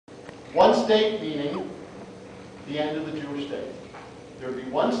One state meaning the end of the Jewish state. There would be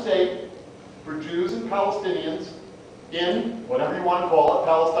one state for Jews and Palestinians in, whatever you want to call it,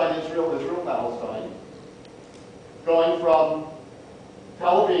 Palestine, Israel, Israel, Palestine, going from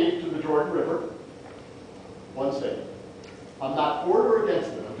Tel Aviv to the Jordan River, one state. I'm not for it or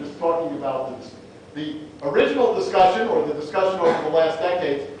against it. I'm just talking about this. The original discussion, or the discussion over the last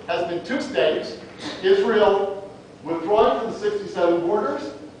decades, has been two states. Israel withdrawing from the 67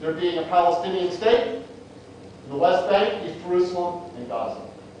 borders, there being a Palestinian state, the West Bank, East Jerusalem, and Gaza.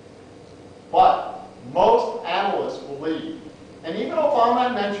 But most analysts believe, and even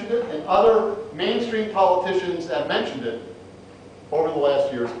Obama mentioned it, and other mainstream politicians have mentioned it over the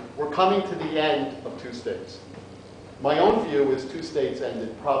last years, we're coming to the end of two states. My own view is two states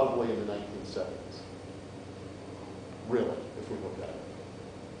ended probably in the 1970s. Really, if we look at it.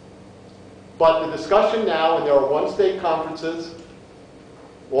 But the discussion now, and there are one-state conferences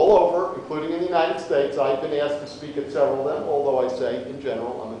all over, including in the United States. I've been asked to speak at several of them, although I say, in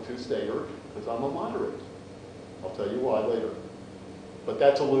general, I'm a two-stater because I'm a moderate. I'll tell you why later. But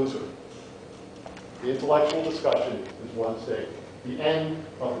that's a loser. The intellectual discussion is one state. The end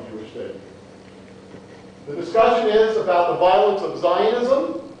of the Jewish state. The discussion is about the violence of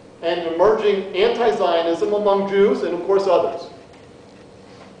Zionism and emerging anti-Zionism among Jews and, of course, others.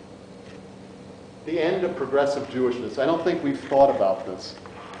 The end of progressive Jewishness. I don't think we've thought about this.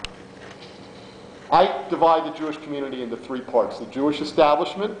 I divide the Jewish community into three parts. The Jewish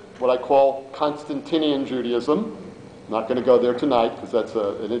establishment, what I call Constantinian Judaism. I'm not going to go there tonight because that's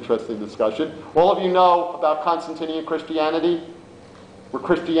an interesting discussion. All of you know about Constantinian Christianity, where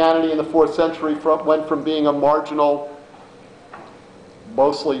Christianity in the 4th century went from being a marginal,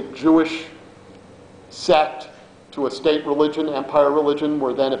 mostly Jewish sect to a state religion, empire religion,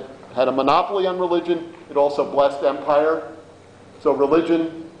 where then it had a monopoly on religion. It also blessed empire. So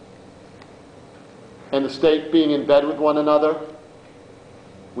religion and the state being in bed with one another.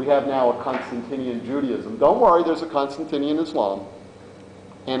 We have now a Constantinian Judaism. Don't worry, there's a Constantinian Islam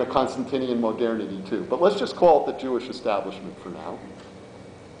and a Constantinian modernity too. But let's just call it the Jewish establishment for now.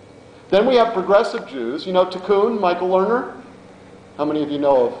 Then we have progressive Jews. You know Tikkun, Michael Lerner? How many of you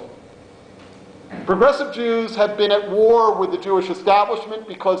know of? Progressive Jews have been at war with the Jewish establishment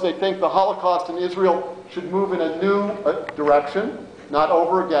because they think the Holocaust in Israel should move in a new direction, not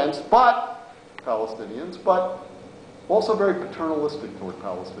over against, but Palestinians, but also very paternalistic toward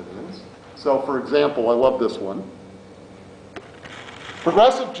Palestinians. So, for example, I love this one.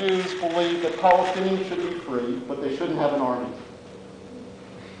 Progressive Jews believe that Palestinians should be free, but they shouldn't have an army.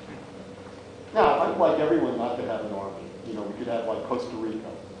 Now, I'd like everyone not to have an army. You know, we could have like Costa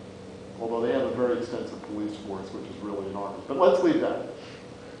Rica, although they have a very extensive police force, which is really an army. But let's leave that.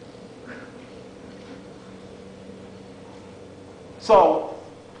 So,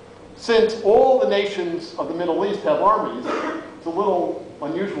 since all the nations of the Middle East have armies, it's a little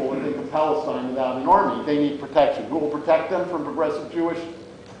unusual to think of Palestine without an army. They need protection. Who will protect them from progressive Jewish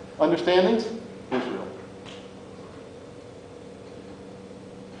understandings? Israel.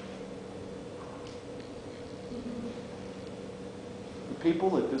 The people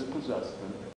that dispossess them